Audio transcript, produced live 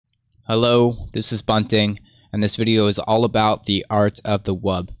Hello, this is Bunting, and this video is all about the art of the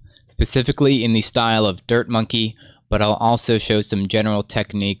wub, specifically in the style of Dirt Monkey, but I'll also show some general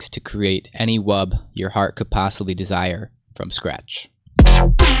techniques to create any wub your heart could possibly desire from scratch.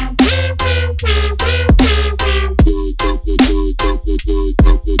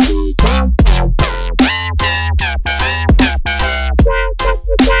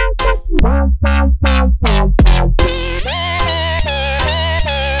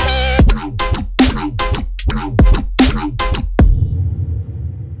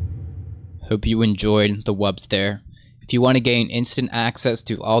 Hope you enjoyed the wubs there. If you want to gain instant access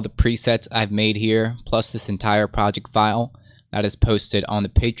to all the presets I've made here, plus this entire project file, that is posted on the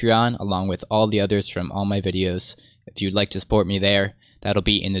Patreon along with all the others from all my videos. If you'd like to support me there, that'll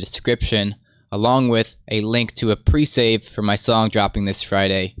be in the description, along with a link to a pre-save for my song dropping this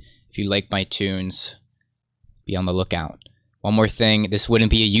Friday. If you like my tunes, be on the lookout. One more thing, this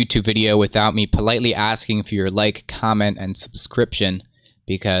wouldn't be a YouTube video without me politely asking for your like, comment, and subscription,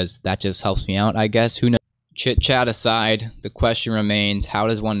 because that just helps me out, I guess. Who knows? Chit chat aside, the question remains, how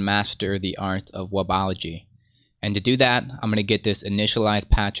does one master the art of Wubology? And to do that, I'm going to get this initialized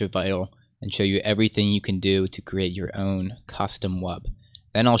patch of Vital and show you everything you can do to create your own custom wub.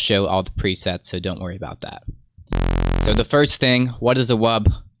 Then I'll show all the presets, so don't worry about that. So the first thing, what is a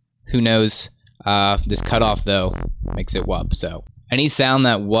wub? Who knows? This cutoff though makes it wub. So any sound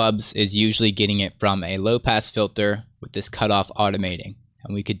that wubs is usually getting it from a low pass filter with this cutoff automating.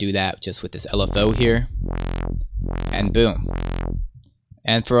 And we could do that just with this LFO here, and boom.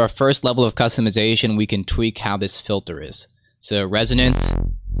 And for our first level of customization, we can tweak how this filter is. So resonance,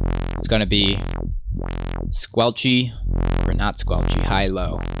 it's going to be squelchy, or not squelchy,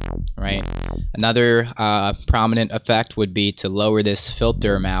 high-low, right? Another prominent effect would be to lower this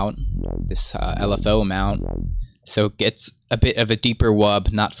filter amount, this LFO amount, so it gets a bit of a deeper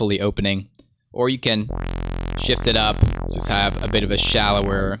wub, not fully opening. Or you can shift it up, just have a bit of a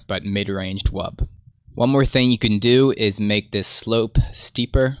shallower but mid-ranged wub. One more thing you can do is make this slope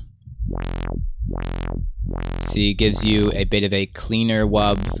steeper. See, it gives you a bit of a cleaner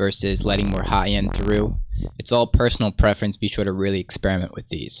wub versus letting more high-end through. It's all personal preference, be sure to really experiment with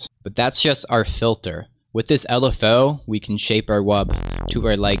these. But that's just our filter. With this LFO, we can shape our wub to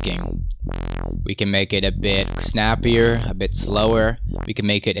our liking. We can make it a bit snappier, a bit slower. We can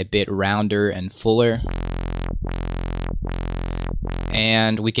make it a bit rounder and fuller.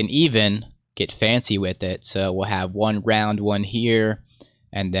 And we can even get fancy with it. So we'll have one round one here,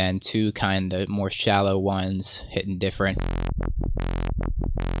 and then two kind of more shallow ones hitting different.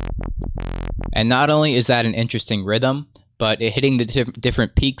 And not only is that an interesting rhythm, but it hitting the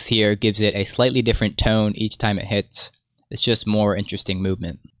different peaks here gives it a slightly different tone each time it hits. It's just more interesting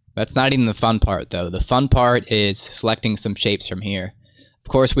movement. That's not even the fun part though. The fun part is selecting some shapes from here. Of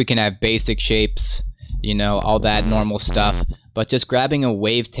course we can have basic shapes, you know, all that normal stuff, but just grabbing a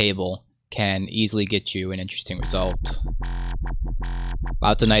wavetable can easily get you an interesting result.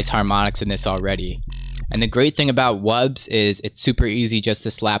 Lots of nice harmonics in this already. And the great thing about wubs is it's super easy just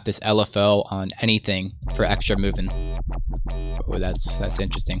to slap this LFO on anything for extra movement. Oh, that's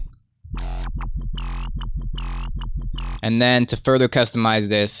interesting. And then to further customize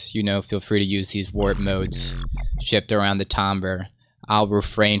this, you know, feel free to use these warp modes, shift around the timbre. I'll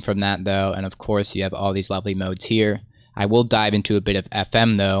refrain from that though, and of course you have all these lovely modes here. I will dive into a bit of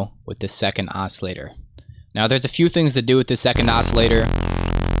FM though with the second oscillator. Now there's a few things to do with the second oscillator.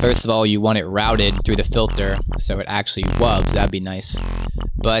 First of all, you want it routed through the filter so it actually wubs, that'd be nice.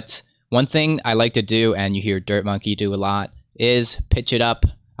 But one thing I like to do, and you hear Dirt Monkey do a lot, is pitch it up.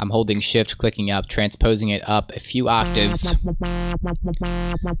 I'm holding shift, clicking up, transposing it up a few octaves.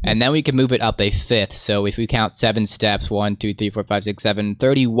 And then we can move it up a fifth. So if we count 7 steps, 1, 2, 3, 4, 5, 6, 7,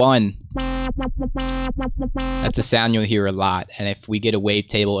 31. That's a sound you'll hear a lot. And if we get a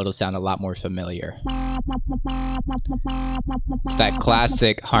wavetable, it'll sound a lot more familiar. It's that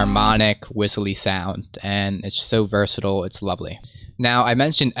classic harmonic whistly sound. And it's so versatile, it's lovely. Now, I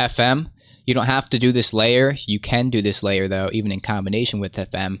mentioned FM. You don't have to do this layer. You can do this layer though, even in combination with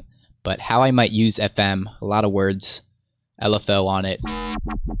FM. But how I might use FM, a lot of words, LFO on it.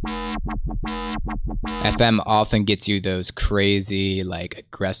 FM often gets you those crazy, like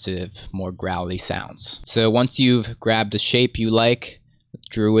aggressive, more growly sounds. So once you've grabbed a shape you like,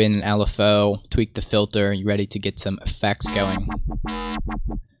 drew in an LFO, tweaked the filter, you're ready to get some effects going.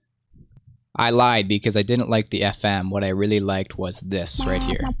 I lied because I didn't like the FM. What I really liked was this right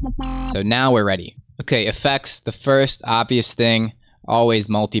here. So now we're ready. Okay, effects. The first obvious thing, always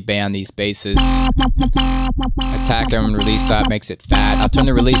multi-band these basses. Attack and release that makes it fat. I'll turn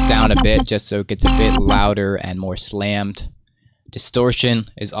the release down a bit just so it gets a bit louder and more slammed.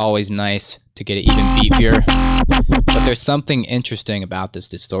 Distortion is always nice to get it even beefier, but there's something interesting about this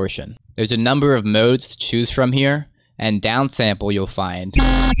distortion. There's a number of modes to choose from here, and downsample you'll find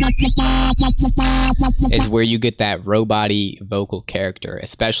is where you get that robot-y vocal character,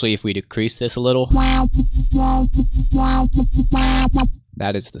 especially if we decrease this a little.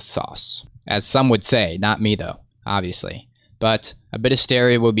 That is the sauce. As some would say, not me though, obviously. But a bit of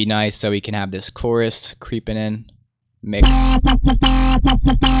stereo would be nice so we can have this chorus creeping in. Mix.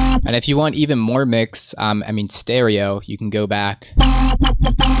 And if you want even more mix, stereo, you can go back,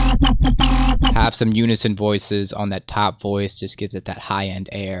 have some unison voices on that top voice, just gives it that high-end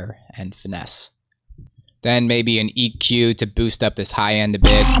air and finesse. Then maybe an EQ to boost up this high end a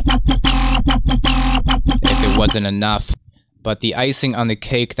bit, if it wasn't enough. But the icing on the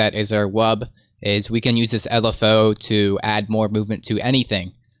cake that is our wub is we can use this LFO to add more movement to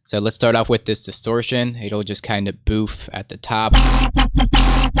anything. So let's start off with this distortion. It'll just kind of boof at the top.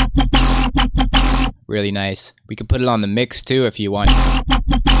 Really nice. We can put it on the mix too if you want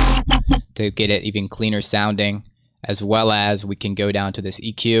to get it even cleaner sounding, as well as we can go down to this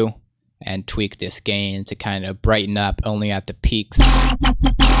EQ and tweak this gain to kind of brighten up only at the peaks.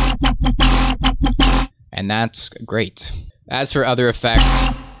 And that's great. As for other effects,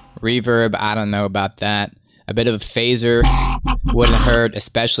 reverb, I don't know about that. A bit of a phaser wouldn't hurt,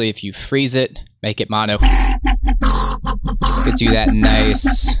 especially if you freeze it, make it mono. Gets you that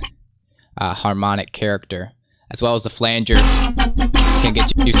nice harmonic character. As well as the flanger can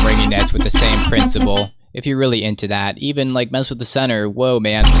get you ringing notes with the same principle. If you're really into that, even like mess with the center, whoa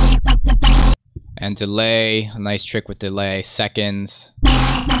man. And delay, a nice trick with delay, seconds.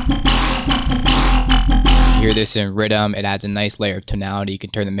 Hear this in rhythm, it adds a nice layer of tonality. You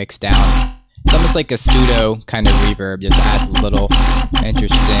can turn the mix down. It's almost like a pseudo kind of reverb, just adds a little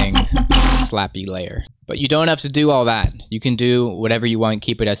interesting slappy layer. But you don't have to do all that. You can do whatever you want,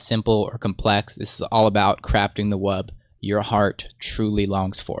 keep it as simple or complex. This is all about crafting the wub your heart truly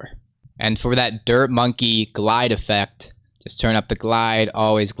longs for. And for that dirt monkey glide effect, just turn up the glide,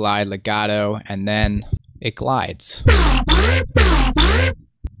 always glide legato, and then it glides.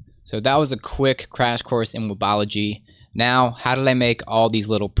 So that was a quick crash course in Wubology. Now, how did I make all these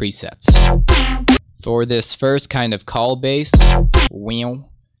little presets? For this first kind of call bass, if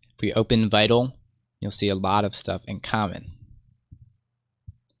we open Vital, you'll see a lot of stuff in common.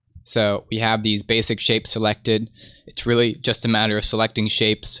 So we have these basic shapes selected. It's really just a matter of selecting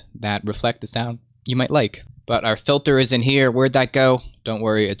shapes that reflect the sound you might like. But our filter is in here. Where'd that go? Don't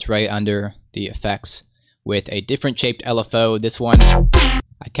worry, it's right under the effects with a different shaped LFO. This one,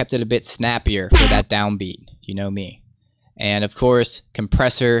 I kept it a bit snappier for that downbeat. You know me. And of course,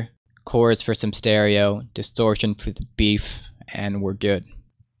 compressor, chorus for some stereo, distortion for the beef, and we're good.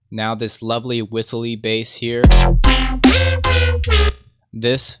 Now this lovely whistly bass here.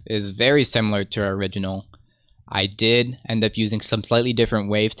 This is very similar to our original. I did end up using some slightly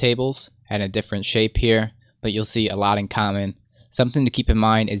different wavetables and a different shape here, but you'll see a lot in common. Something to keep in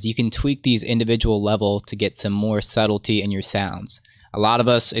mind is you can tweak these individual levels to get some more subtlety in your sounds. A lot of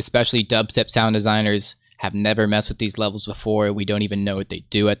us, especially dubstep sound designers, have never messed with these levels before. We don't even know what they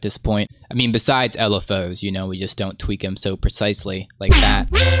do at this point. I mean, besides LFOs, you know, we just don't tweak them so precisely like that.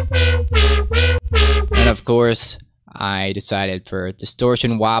 And of course, I decided for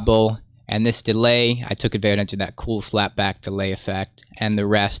distortion wobble and this delay. I took advantage of that cool slapback delay effect, and the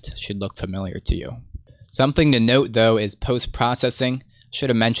rest should look familiar to you. Something to note though is post-processing.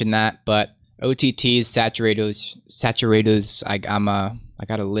 Should have mentioned that, but OTTs, saturators, I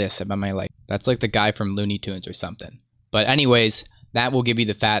got a list about my that's like the guy from Looney Tunes or something. But anyways, that will give you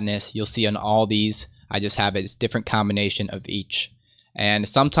the fatness. You'll see on all these, I just have a different combination of each. And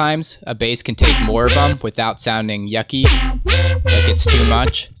sometimes a bass can take more of them without sounding yucky, like it's too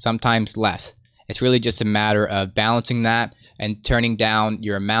much, sometimes less. It's really just a matter of balancing that and turning down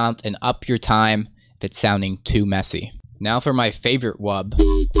your amount and up your time if it's sounding too messy. Now for my favorite wub,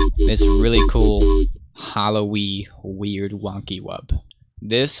 this really cool, hollowy, weird, wonky wub.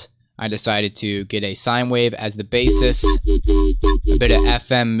 This, I decided to get a sine wave as the basis, a bit of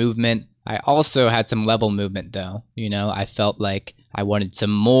FM movement. I also had some level movement though. You know, I felt like I wanted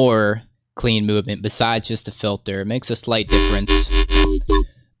some more clean movement besides just the filter. It makes a slight difference.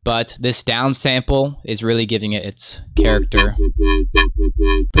 But this downsample is really giving it its character.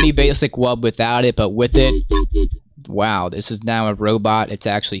 Pretty basic wub without it, but with it, wow, this is now a robot. It's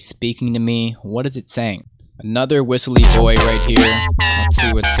actually speaking to me. What is it saying? Another whistly boy right here. Let's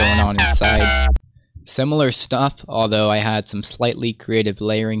see what's going on inside. Similar stuff, although I had some slightly creative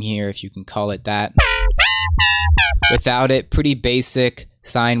layering here, if you can call it that. Without it, pretty basic,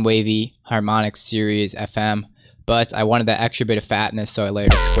 sine wavy, harmonic series FM. but I wanted that extra bit of fatness, so I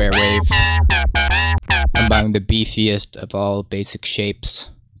layered a square wave among the beefiest of all basic shapes.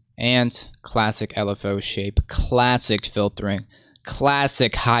 And classic LFO shape, classic filtering,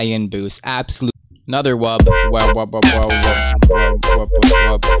 classic high-end boost, absolute. Another wub.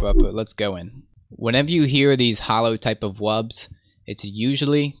 Let's go in. Whenever you hear these hollow type of wubs, it's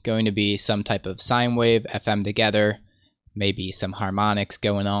usually going to be some type of sine wave, FM together, maybe some harmonics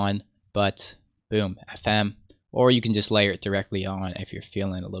going on, but boom, FM. Or you can just layer it directly on if you're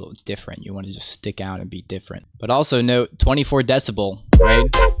feeling a little different. You want to just stick out and be different. But also note 24 decibel,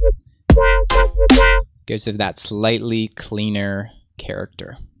 right? Gives it that slightly cleaner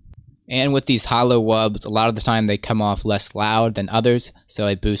character. And with these hollow wubs, a lot of the time they come off less loud than others, so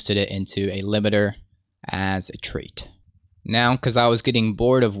I boosted it into a limiter as a trait. Now, because I was getting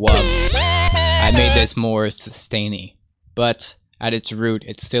bored of wubs, I made this more sustainy. But at its root,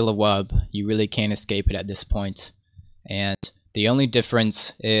 it's still a wub. You really can't escape it at this point. And the only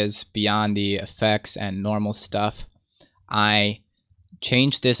difference is beyond the effects and normal stuff, I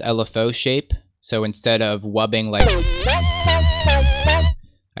changed this LFO shape. So instead of wubbing like,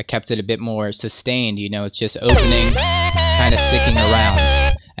 I kept it a bit more sustained. You know, it's just opening, kind of sticking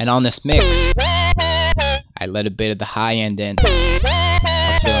around. And on this mix, I let a bit of the high end in. I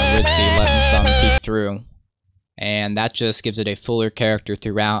was feeling risky, letting some peek through. And that just gives it a fuller character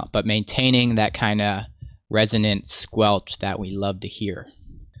throughout, but maintaining that kind of resonant squelch that we love to hear.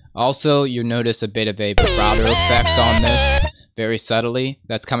 Also, you'll notice a bit of a vibrato effect on this, very subtly.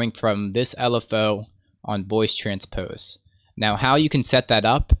 That's coming from this LFO on voice transpose. Now, how you can set that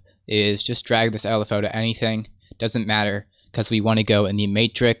up is just drag this LFO to anything. Doesn't matter, because we want to go in the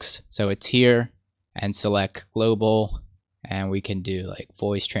matrix, so it's here, and select global. And we can do like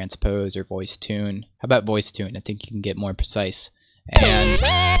voice transpose or voice tune. How about voice tune? I think you can get more precise. And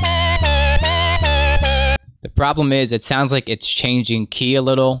the problem is it sounds like it's changing key a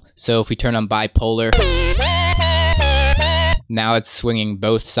little. So if we turn on bipolar, now it's swinging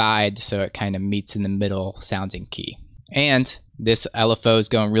both sides, so it kind of meets in the middle, sounds in key. And this LFO is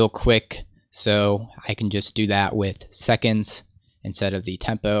going real quick, so I can just do that with seconds instead of the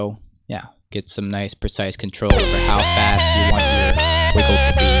tempo. Yeah. Get some nice precise control over how fast you want your wiggle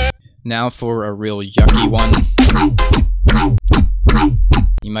to be. Now for a real yucky one.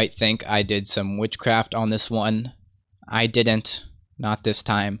 You might think I did some witchcraft on this one. I didn't, not this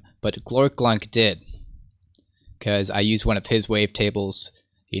time, but Glorklunk did. Because I used one of his wavetables.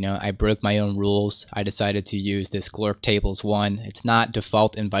 You know, I broke my own rules. I decided to use this Glorktables one. It's not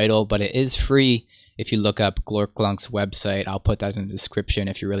default and vital, but it is free if you look up Glorklunk's website. I'll put that in the description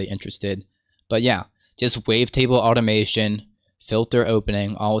if you're really interested. But yeah, just wavetable automation, filter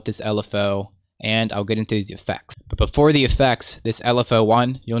opening, all with this LFO, and I'll get into these effects. But before the effects, this LFO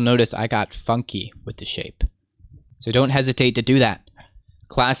one, you'll notice I got funky with the shape. So don't hesitate to do that.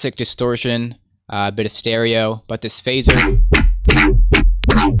 Classic distortion, a bit of stereo, but this phaser,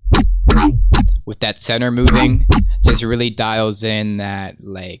 with that center moving, just really dials in that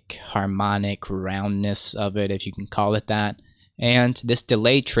like harmonic roundness of it, if you can call it that. And this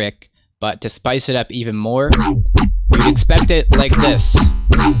delay trick, but to spice it up even more, you'd expect it like this,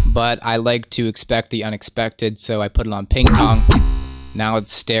 but I like to expect the unexpected, so I put it on ping pong. Now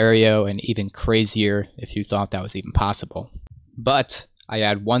it's stereo and even crazier if you thought that was even possible. But I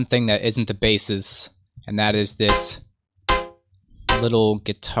add one thing that isn't the basses, and that is this little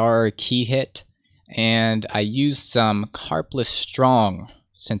guitar key hit, and I used some carpless strong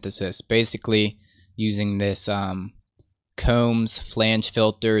synthesis, basically using this combs, flange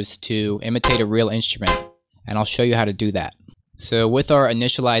filters to imitate a real instrument, and I'll show you how to do that. So with our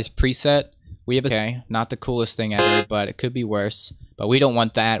initialized preset, we have okay, not the coolest thing ever, but it could be worse, but we don't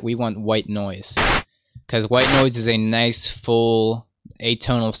want that. We want white noise, because white noise is a nice full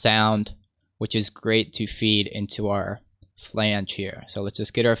atonal sound, which is great to feed into our flange here. So let's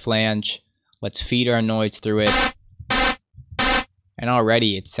just get our flange, let's feed our noise through it, and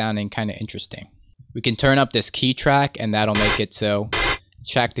already it's sounding kind of interesting. We can turn up this key track, and that'll make it so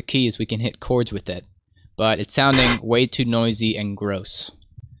track the keys, we can hit chords with it. But it's sounding way too noisy and gross.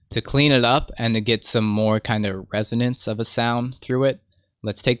 To clean it up and to get some more kind of resonance of a sound through it,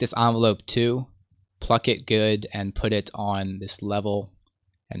 let's take this envelope 2, pluck it good, and put it on this level,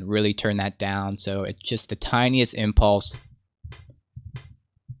 and really turn that down so it's just the tiniest impulse.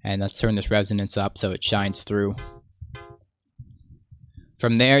 And let's turn this resonance up so it shines through.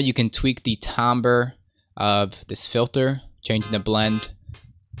 From there, you can tweak the timbre of this filter, changing the blend,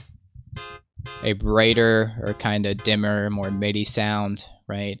 a brighter or kind of dimmer, more MIDI sound,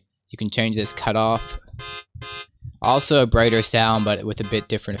 right? You can change this cutoff. Also a brighter sound, but with a bit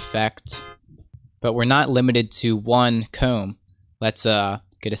different effect. But we're not limited to one comb. Let's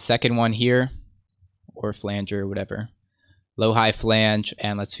get a second one here, or flanger, whatever. Low-high flange,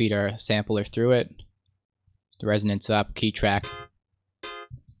 and let's feed our sampler through it. The resonance up, key track.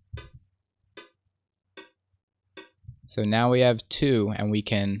 So now we have two, and we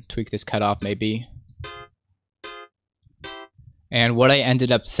can tweak this cutoff maybe. And what I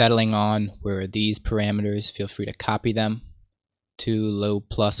ended up settling on were these parameters. Feel free to copy them. 2 low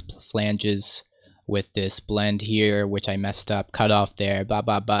plus flanges with this blend here, which I messed up, cutoff there, blah,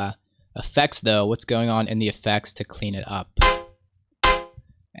 blah, blah. Effects though, what's going on in the effects to clean it up?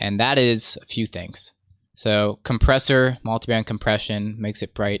 And that is a few things. So compressor, multiband compression, makes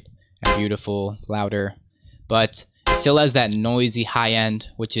it bright and beautiful, louder, but it still has that noisy high end,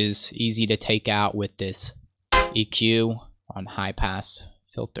 which is easy to take out with this EQ on high pass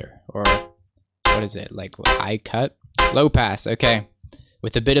filter, or what is it, like high cut? Low pass, okay.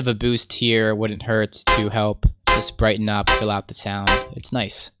 With a bit of a boost here, wouldn't hurt to help just brighten up, fill out the sound. It's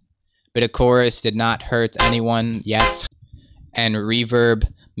nice. Bit of chorus did not hurt anyone yet. And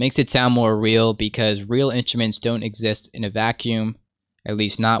reverb makes it sound more real, because real instruments don't exist in a vacuum, at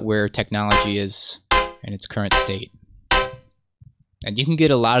least not where technology is in its current state. And you can get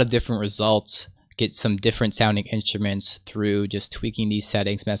a lot of different results, get some different sounding instruments through just tweaking these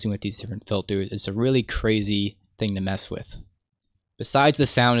settings, messing with these different filters. It's a really crazy thing to mess with. Besides the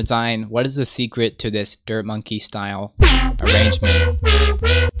sound design, what is the secret to this Dirt Monkey style arrangement?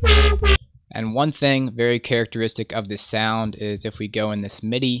 And one thing very characteristic of this sound is if we go in this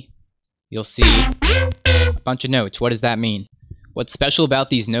MIDI, you'll see a bunch of notes. What does that mean? What's special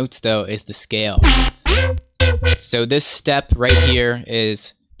about these notes though is the scale. So this step right here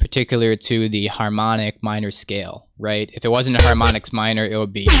is particular to the harmonic minor scale, right? If it wasn't a harmonics minor, it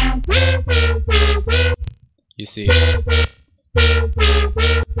would be, you see.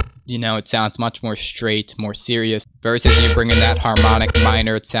 You know, it sounds much more straight, more serious, versus you bring in that harmonic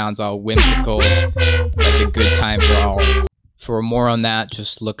minor, it sounds all whimsical, like a good time for all. For more on that,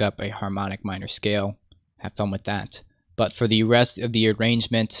 just look up a harmonic minor scale. Have fun with that. But for the rest of the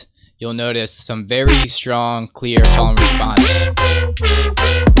arrangement, you'll notice some very strong, clear call and response.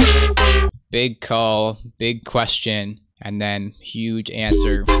 Big call, big question, and then huge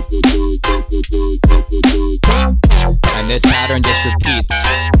answer. And this pattern just repeats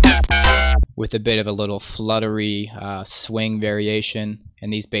with a bit of a little fluttery swing variation in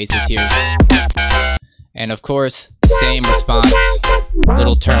these basses here. And of course, the same response,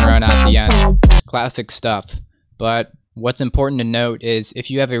 little turnaround at the end. Classic stuff. But what's important to note is if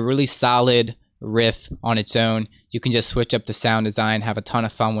you have a really solid riff on its own, you can just switch up the sound design, have a ton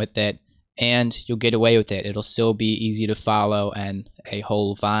of fun with it, and you'll get away with it. It'll still be easy to follow and a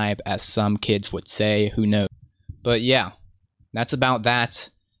whole vibe, as some kids would say, who knows. But yeah, that's about that.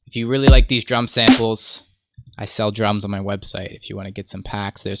 If you really like these drum samples, I sell drums on my website if you want to get some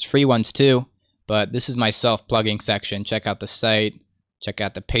packs. There's free ones too, but this is my self-plugging section. Check out the site, check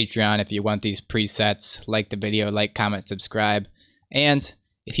out the Patreon if you want these presets. Like the video, like, comment, subscribe. And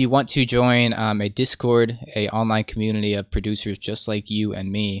if you want to join a Discord, a online community of producers just like you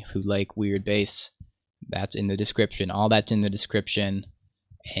and me who like weird bass, that's in the description. All that's in the description.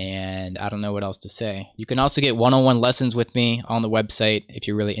 And I don't know what else to say. You can also get one-on-one lessons with me on the website if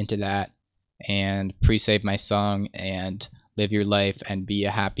you're really into that, and pre-save my song and live your life and be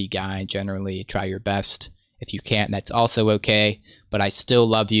a happy guy. Generally, try your best. If you can't, that's also okay, but I still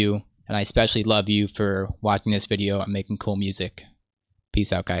love you, and I especially love you for watching this video and making cool music.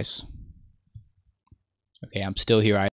 Peace out, guys. Okay, I'm still here.